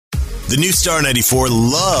The new Star 94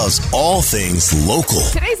 loves all things local.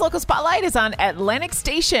 Today's local spotlight is on Atlantic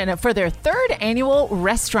Station for their third annual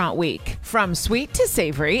Restaurant Week. From sweet to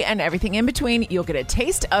savory and everything in between, you'll get a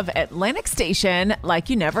taste of Atlantic Station like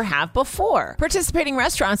you never have before. Participating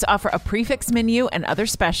restaurants offer a prefix menu and other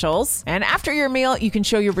specials. And after your meal, you can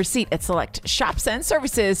show your receipt at select shops and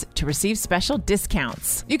services to receive special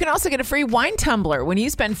discounts. You can also get a free wine tumbler when you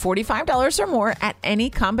spend $45 or more at any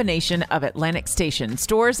combination of Atlantic Station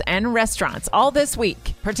stores and restaurants all this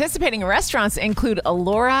week. Participating restaurants include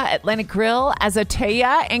Alora, Atlantic Grill,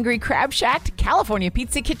 Azotea, Angry Crab Shack, California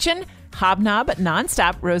Pizza Kitchen, Hobnob,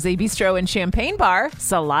 Nonstop, Rose Bistro and Champagne Bar,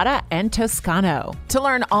 Salata, and Toscano. To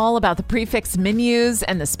learn all about the prefix menus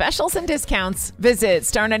and the specials and discounts, visit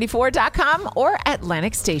star94.com or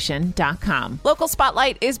atlanticstation.com. Local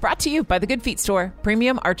Spotlight is brought to you by the Good Feet Store,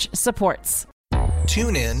 Premium Arch Supports.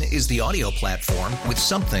 TuneIn is the audio platform with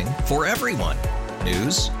something for everyone.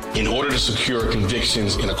 News. In order to secure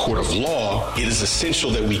convictions in a court of law, it is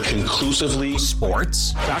essential that we conclusively.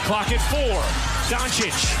 Sports. Shot clock at 4.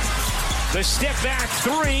 Doncic. The step back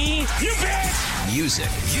 3. You bet. Music.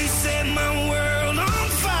 You set my world on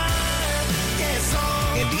fire. Yes,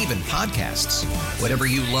 and even podcasts. Whatever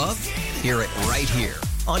you love, hear it right here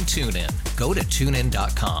on TuneIn. Go to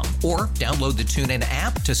TuneIn.com or download the TuneIn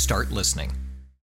app to start listening.